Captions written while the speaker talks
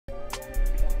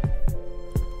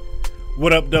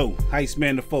What up, though? Heist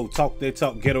Man the Foe. Talk their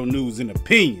talk, ghetto news and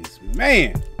opinions.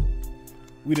 Man,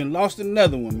 we done lost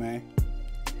another one, man.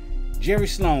 Jerry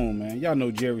Sloan, man. Y'all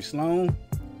know Jerry Sloan.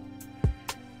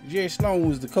 Jerry Sloan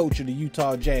was the coach of the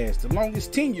Utah Jazz, the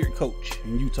longest tenured coach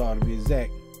in Utah to be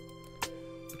exact.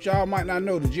 But y'all might not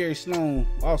know that Jerry Sloan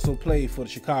also played for the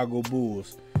Chicago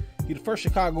Bulls. He's the first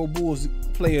Chicago Bulls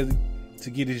player to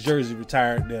get his jersey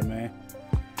retired there, man.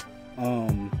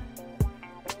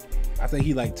 I think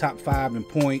he like top 5 in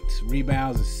points,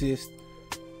 rebounds, assists.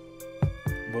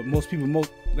 But most people,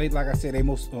 like I said, they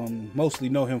mostly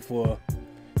know him for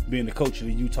being the coach of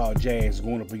the Utah Jazz,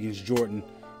 going up against Jordan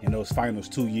in those finals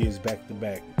 2 years back to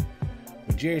back.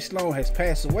 But Jerry Sloan has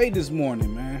passed away this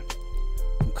morning, man,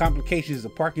 from complications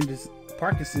of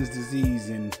Parkinson's disease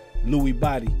and Lewy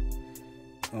body,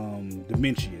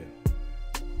 dementia.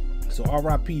 So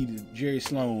R.I.P to Jerry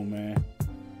Sloan, man.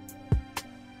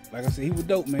 Like I said, he was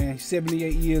dope, man. He's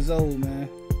 78 years old, man.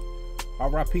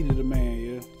 R.I.P to the man,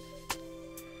 yeah.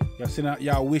 Y'all send out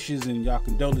y'all wishes and y'all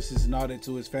condolences and all that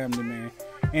to his family, man.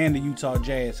 And the Utah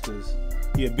Jazz, because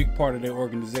he a big part of their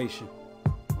organization.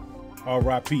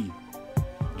 R.I.P.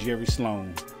 Jerry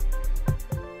Sloan.